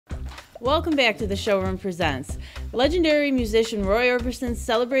Welcome back to the Showroom Presents. Legendary musician Roy Orbison's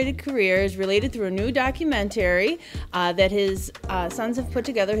celebrated career is related through a new documentary that his sons have put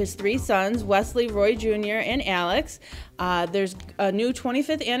together, his three sons, Wesley, Roy Jr., and Alex. There's a new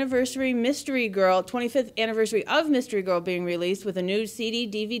 25th anniversary of Mystery Girl being released with a new CD,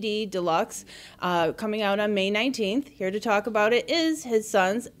 DVD, deluxe, coming out on May 19th. Here to talk about it is his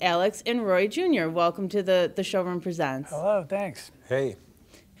sons, Alex and Roy Jr. Welcome to the Showroom Presents. Hello, thanks. Hey.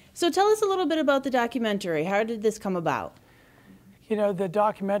 So tell us a little bit about the documentary. How did this come about? You know, the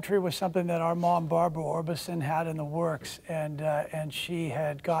documentary was something that our mom, Barbara Orbison, had in the works, and she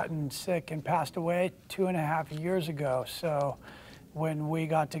had gotten sick and passed away 2.5 years ago. So when we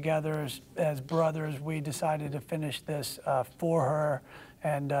got together as brothers, we decided to finish this for her,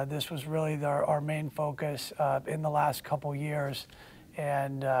 and this was really our main focus in the last couple years.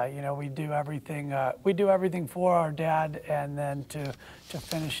 And you know, we do everything for our dad, and then to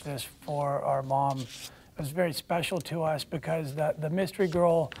finish this for our mom. It was very special to us because the Mystery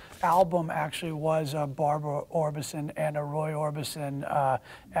Girl album actually was a Barbara Orbison and a Roy Orbison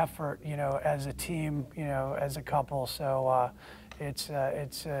effort, you know, as a team, you know, as a couple. So it's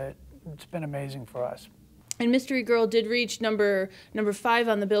been amazing for us. And Mystery Girl did reach number 5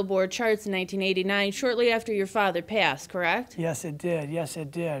 on the Billboard charts in 1989, shortly after your father passed, correct? Yes, it did. Yes,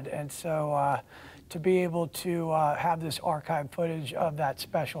 it did. And so to be able to have this archive footage of that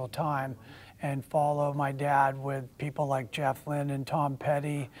special time and follow my dad with people like Jeff Lynne and Tom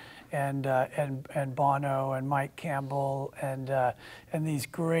Petty and Bono and Mike Campbell and these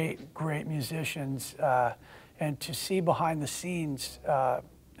great musicians, and to see behind the scenes of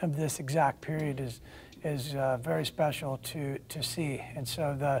this exact period is very special to see. And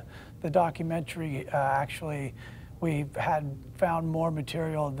so the documentary, actually, we've found more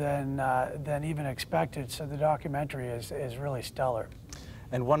material than even expected, so the documentary is really stellar.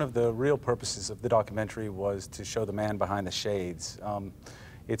 And one of the real purposes of the documentary was to show the man behind the shades.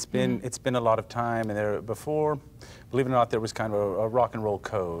 It's been a lot of time, and before, believe it or not, there was kind of a rock and roll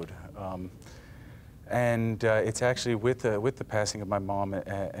code. And it's actually with the passing of my mom,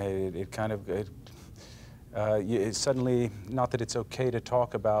 it's suddenly, not that it's okay to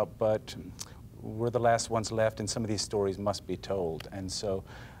talk about, but we're the last ones left, and some of these stories must be told. And so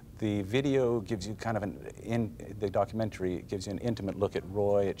the video gives you kind of the documentary gives you an intimate look at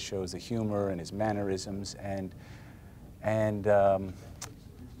Roy. It shows the humor and his mannerisms, and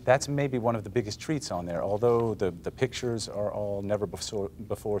that's maybe one of the biggest treats on there. Although the pictures are all never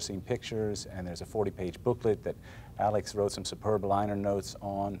before seen pictures, and there's a 40-page booklet that Alex wrote some superb liner notes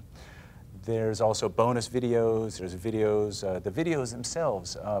on. There's also bonus videos. There's videos. The videos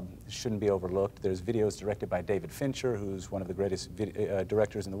themselves shouldn't be overlooked. There's videos directed by David Fincher, who's one of the greatest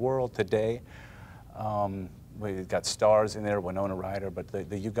directors in the world today. We've got stars in there, Winona Ryder, but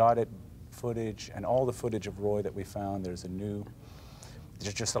the You Got It footage and all the footage of Roy that we found, there's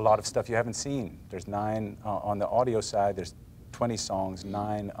just a lot of stuff you haven't seen. There's 9, on the audio side, there's 20 songs,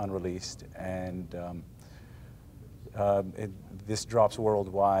 9 unreleased, and this drops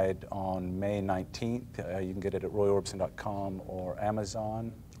worldwide on May 19th. You can get it at royorbison.com or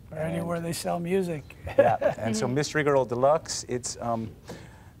Amazon. Or anywhere they sell music. Yeah, and so Mystery Girl Deluxe,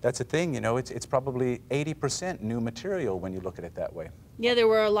 that's a thing, you know, it's probably 80% new material when you look at it that way. Yeah, there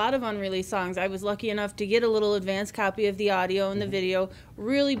were a lot of unreleased songs. I was lucky enough to get a little advanced copy of the audio and the video.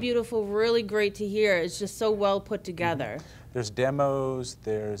 Really beautiful, really great to hear. It's just so well put together. There's demos,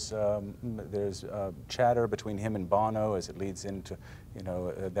 there's chatter between him and Bono as it leads into, you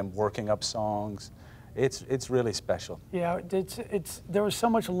know, them working up songs. It's really special. Yeah, there was so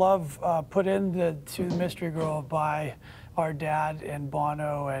much love put into Mystery Girl by our dad and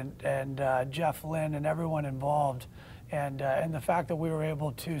Bono and Jeff Lynne and everyone involved, and the fact that we were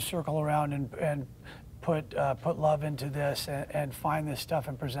able to circle around and put love into this and find this stuff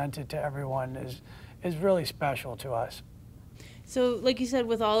and present it to everyone is really special to us. So, like you said,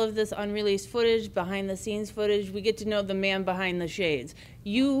 with all of this unreleased footage, behind-the-scenes footage, we get to know the man behind the shades.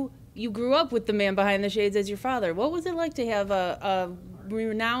 You grew up with the man behind the shades as your father. What was it like to have a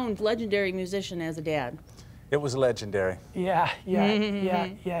renowned, legendary musician as a dad? It was legendary. Yeah.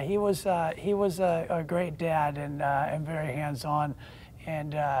 He was a great dad and very hands-on,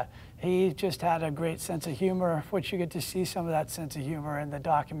 and he just had a great sense of humor, which you get to see some of that sense of humor in the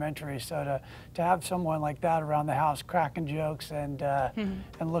documentary. So to have someone like that around the house cracking jokes and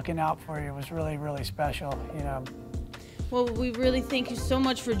looking out for you was really, really special, you know. Well, we really thank you so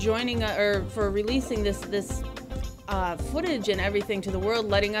much for joining or for releasing this footage and everything to the world,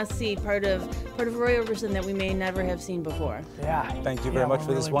 letting us see part of Roy Orbison that we may never have seen before. Yeah. Thank you very much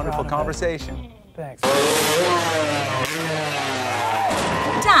for this wonderful conversation. Thanks.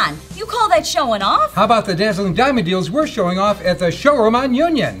 Don, You call that showing off? How about the dazzling diamond deals we're showing off at the showroom on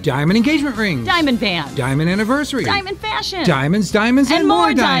Union? Diamond engagement rings. Diamond band. Diamond anniversary. Diamond fashion. Diamonds, diamonds, and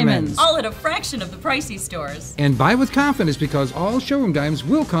more diamonds. All at a fraction of the pricey stores. And buy with confidence because all showroom diamonds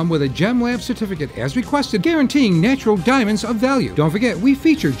will come with a Gem Lab certificate as requested, guaranteeing natural diamonds of value. Don't forget, we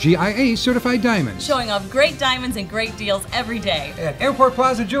feature GIA certified diamonds. Showing off great diamonds and great deals every day. At Airport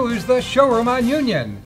Plaza Jewelers, the showroom on Union.